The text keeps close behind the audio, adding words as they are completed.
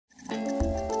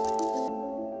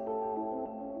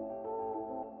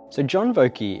So John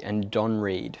Vokey and Don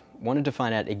Reed wanted to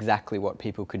find out exactly what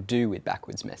people could do with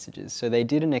backwards messages. So they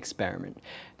did an experiment.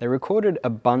 They recorded a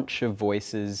bunch of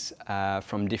voices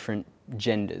from different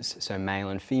genders, so male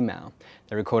and female.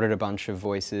 They recorded a bunch of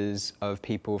voices of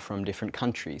people from different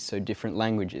countries, so different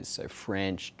languages, so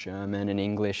French, German and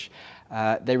English.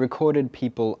 They recorded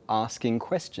people asking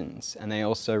questions, and they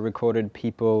also recorded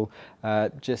people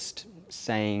just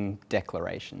saying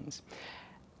declarations.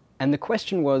 And the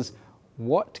question was,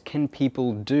 what can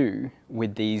people do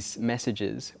with these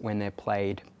messages when they're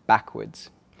played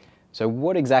backwards? So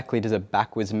what exactly does a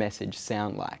backwards message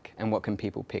sound like, and what can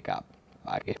people pick up?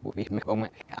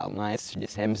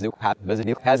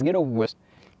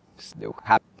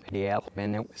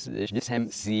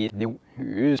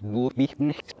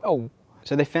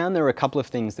 So they found there were a couple of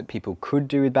things that people could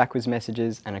do with backwards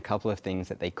messages and a couple of things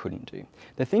that they couldn't do.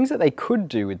 The things that they could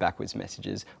do with backwards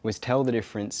messages was tell the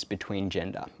difference between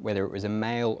gender, whether it was a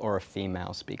male or a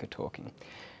female speaker talking.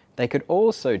 They could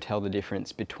also tell the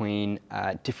difference between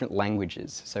different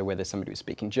languages, so whether somebody was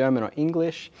speaking German or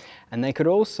English, and they could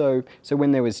also, so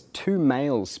when there was two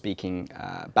males speaking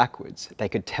backwards, they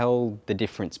could tell the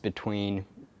difference between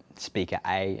speaker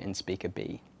A and speaker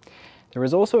B. There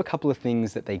was also a couple of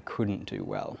things that they couldn't do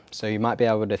well. So you might be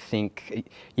able to think,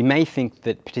 you may think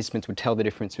that participants would tell the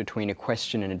difference between a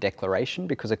question and a declaration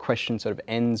because a question sort of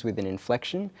ends with an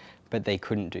inflection, but they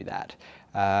couldn't do that.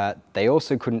 They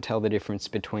also couldn't tell the difference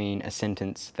between a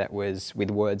sentence that was with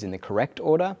words in the correct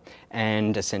order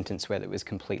and a sentence where it was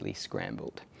completely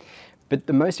scrambled. But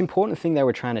the most important thing they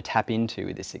were trying to tap into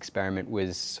with this experiment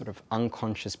was sort of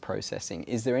unconscious processing.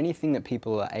 Is there anything that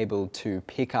people are able to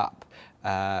pick up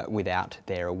without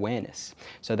their awareness?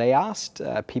 So they asked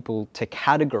people to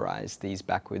categorize these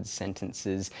backwards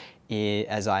sentences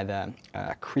as either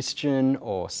Christian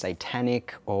or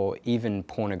satanic or even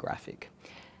pornographic.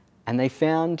 And they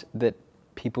found that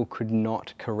people could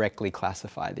not correctly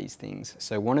classify these things.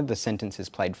 So one of the sentences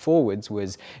played forwards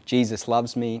was, "Jesus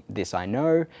loves me, this I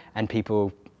know," and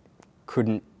people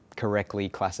couldn't correctly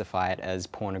classify it as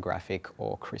pornographic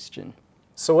or Christian.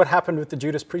 So what happened with the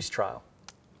Judas Priest trial?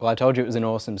 Well, I told you it was an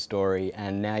awesome story,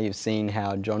 and now you've seen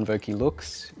how John Vokey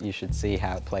looks, you should see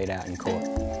how it played out in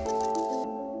court.